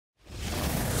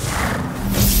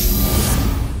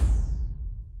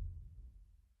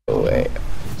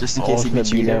Just in case he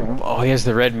beats you. Oh, he has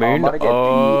the red moon. I'm about to get beat.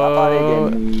 I'm about to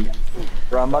get beat.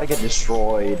 Bro, I'm about to get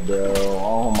destroyed, bro.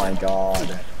 Oh my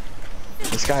god.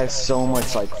 This guy has so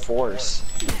much like force.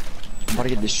 I'm about to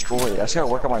get destroyed. I just gotta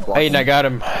work on my blocking. Hey, I got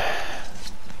him.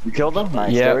 You killed him?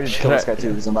 Nice. Yeah. I already killed this guy too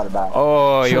because I'm about to die.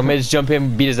 Oh, you want me to just jump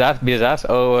in, beat his ass, beat his ass?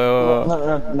 Oh.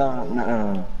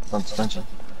 No. Don't you.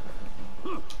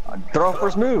 Throw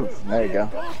first move. There you go.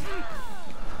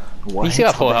 What? You still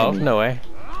got full health? No way.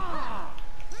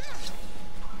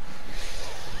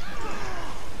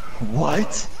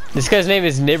 What? This guy's name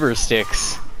is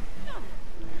Nibbersticks.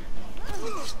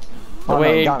 Oh,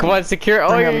 wait, no, come on, secure.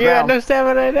 Oh, you got no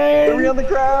stamina. Put me on the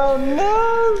ground.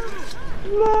 No.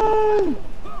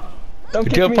 Don't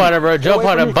kick jump me. on it, bro. Jump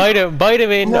on it. Bite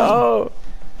him in. No.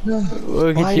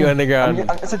 We'll get you on the ground.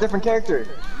 It's a different character.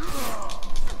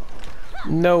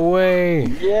 No way.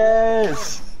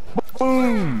 Yes.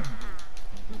 Boom.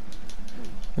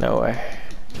 No way.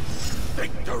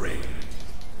 Victory.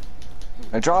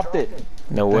 I dropped it.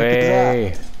 No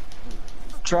way.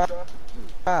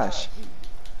 Trash.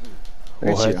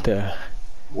 What the?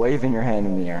 Waving your hand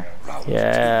in the air.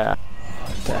 Yeah.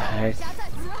 What the heck?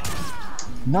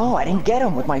 No, I didn't get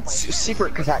him with my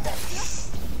secret attack.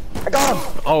 I got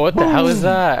him. Oh, what the hell is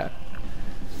that?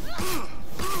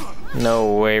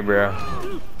 No way, bro.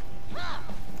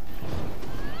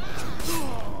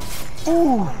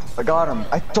 Ooh, I got him.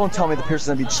 Don't tell me the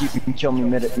person's gonna be cheap and can kill me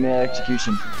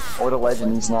mid-execution. Or the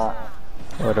legend, he's not.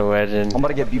 What a legend. I'm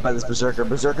gonna get beat by this berserker.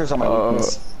 Berserkers are my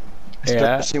weakness.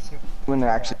 Yeah. Especially when they're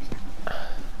actually...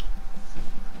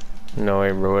 No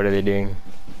way, bro. What are they doing?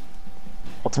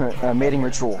 Ultimate mating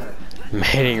ritual.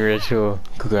 Mating ritual.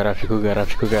 Kukarachi.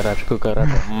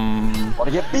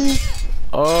 Wanna get beat?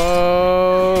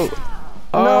 Oh.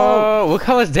 No. Look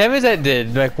how much damage that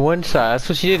did. Like one shot. That's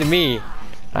what she did to me.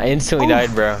 I instantly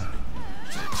died, bro.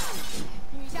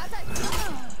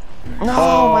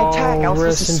 No, my attack. I was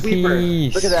rest supposed to in sweeper.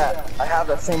 peace. Look at that. I have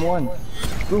that same one.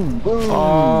 Boom, boom.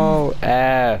 Oh,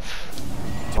 F.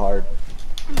 Hard.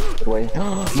 Good way.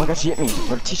 Oh my god, she hit me.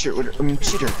 What a teacher.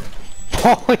 Cheater.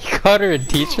 Oh, you called her a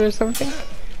teacher or something?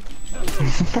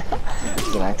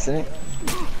 It's an accident.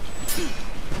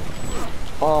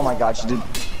 Oh my god, she did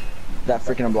that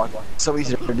freaking unblock. So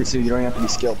easy to do, so you don't even have to be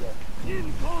skilled.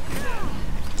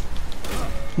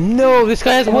 No, this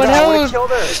guy has one health.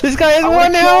 This guy has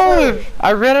one health.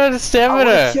 I ran out of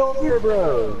stamina. I killed her,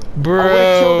 bro.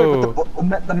 Bro.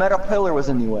 But the metal pillar was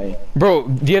in the way. Bro,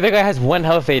 the other guy has one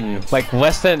health, Aiden. Like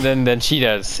less than she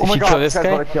does. Oh if my you god, kill this guy's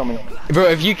guy, gonna kill me. bro,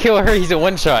 if you kill her, he's a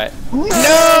one shot. No!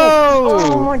 No!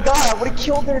 Oh my god, I would have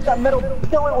killed her if that metal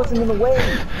pillar wasn't in the way.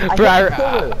 Bro,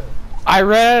 I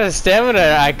ran out of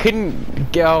stamina. I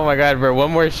couldn't get. Oh my god, bro!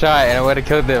 One more shot and I would have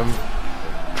killed them.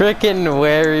 Frickin'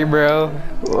 Larry, bro.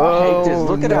 Whoa, I hate this.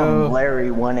 Look at him, Larry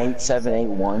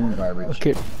 18781 garbage.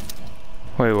 Okay.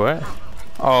 Wait, what?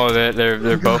 Oh,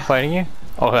 they're both fighting you?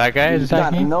 Oh, that guy is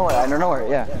attacking you? Nowhere, I don't know where.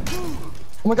 Yeah.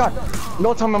 Oh my god!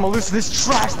 No time I'm gonna lose to this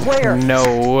trash player.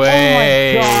 No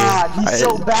way! Oh my god, he's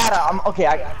so bad.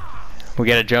 Okay. We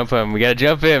gotta jump him. We gotta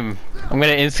jump him. I'm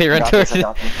gonna instantly run towards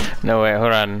him. No way,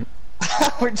 hold on.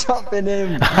 We're jumping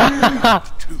him. I'm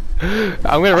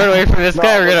gonna run away from this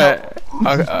guy. We're gonna.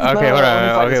 Okay, hold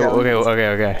on.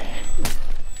 Okay.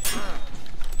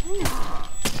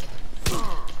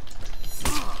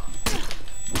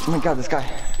 Oh my god, this guy.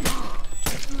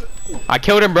 I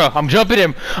killed him, bro. I'm jumping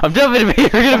him. We're gonna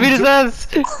beat his ass.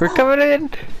 We're coming in.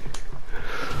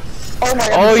 Oh my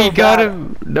god. Oh, you got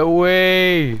him. No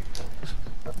way.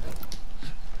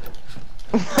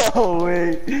 No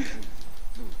way.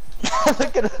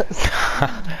 Look at us.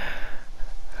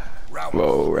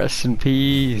 Whoa, rest in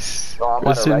peace. Oh,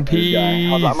 rest in peace.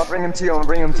 I'm gonna bring him to you. I'm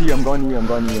going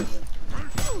to you.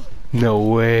 No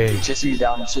way. Chasing me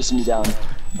down.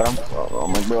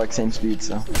 But we're like same speed,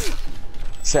 so.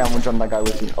 Say I'm gonna jump that guy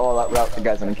with you. Oh, that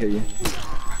guy's gonna kill you.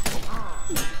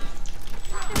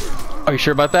 Are you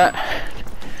sure about that?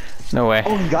 No way.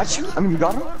 Oh, he got you? I mean, you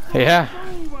got him? Yeah.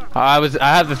 I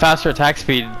had the faster attack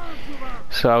speed,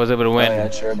 so I was able to win. Oh, yeah,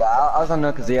 sure. But I was on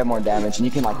no because he had more damage, and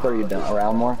you can like throw you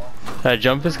around more. Did I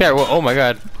jump this guy? Oh my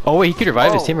god. Oh wait, he could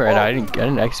revive his teammate right now. I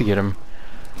didn't execute him.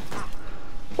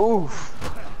 Oof.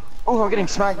 Oh, I'm getting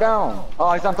smacked down.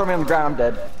 Oh, he's not throwing me on the ground.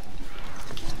 I'm dead.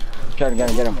 Get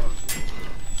him.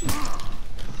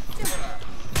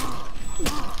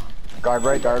 Guard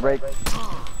break. Where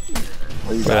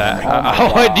you going?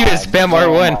 All I do is spam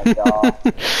R1. Oh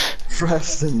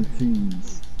rest in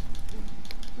peace.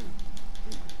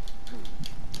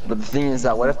 But the thing is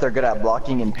that what if they're good at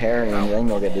blocking and parrying, and then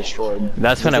they'll get destroyed.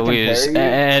 That's when I lose.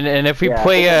 And if we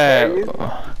play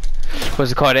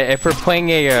what's it called? If we're playing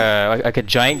a like a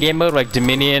giant game mode like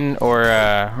Dominion or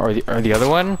the other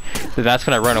one, then that's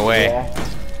when I run away. Yeah.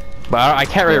 But I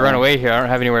can't really run away here. I don't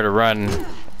have anywhere to run.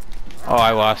 Oh,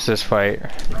 I lost this fight.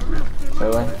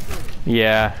 Really?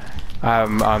 Yeah,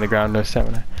 I'm on the ground, no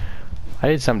stamina. I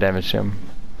did some damage to him.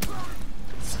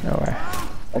 No way.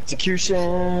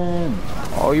 Execution!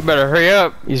 Oh, you better hurry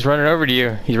up. He's running over to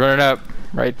you. He's running up.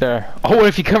 Right there. Oh, what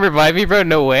if you come revive me, bro?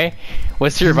 No way.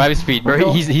 What's your revive speed,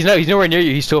 bro? He's nowhere near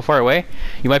you. He's still far away.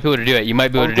 You might be able to do it. You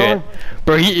might be able to do it.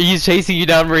 Bro, he's chasing you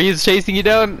down, bro. He's chasing you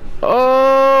down.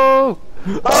 Oh!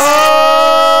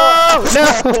 Oh!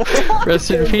 No!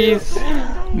 Rest in peace.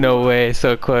 No way.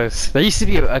 So close. There used to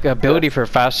be like an ability for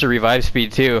faster revive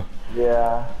speed too.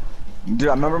 Yeah. Dude,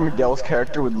 I remember Miguel's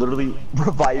character would literally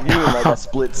revive you in like a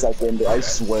split second. I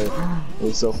swear. It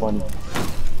was so funny.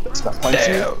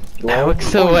 Damn. That looks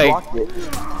so like...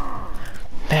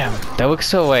 Damn, that looks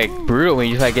so like brutal when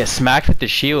you like get smacked with the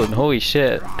shield and holy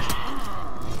shit.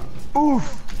 Oof.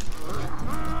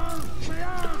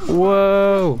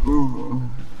 Whoa. Ooh.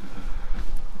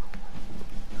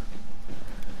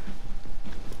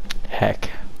 Heck.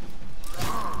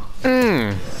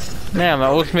 Damn, the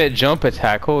ultimate jump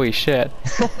attack, holy shit.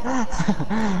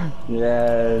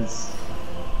 Yes.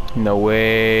 No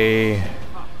way.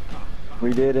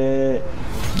 We did it.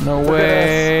 No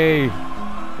way.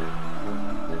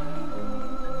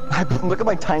 Look at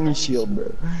my tiny shield,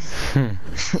 bro.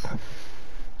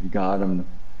 You got him.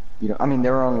 You know, I mean,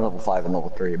 they were on level 5 and level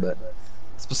 3, but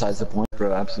it's besides the point,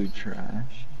 bro. Absolute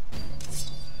trash.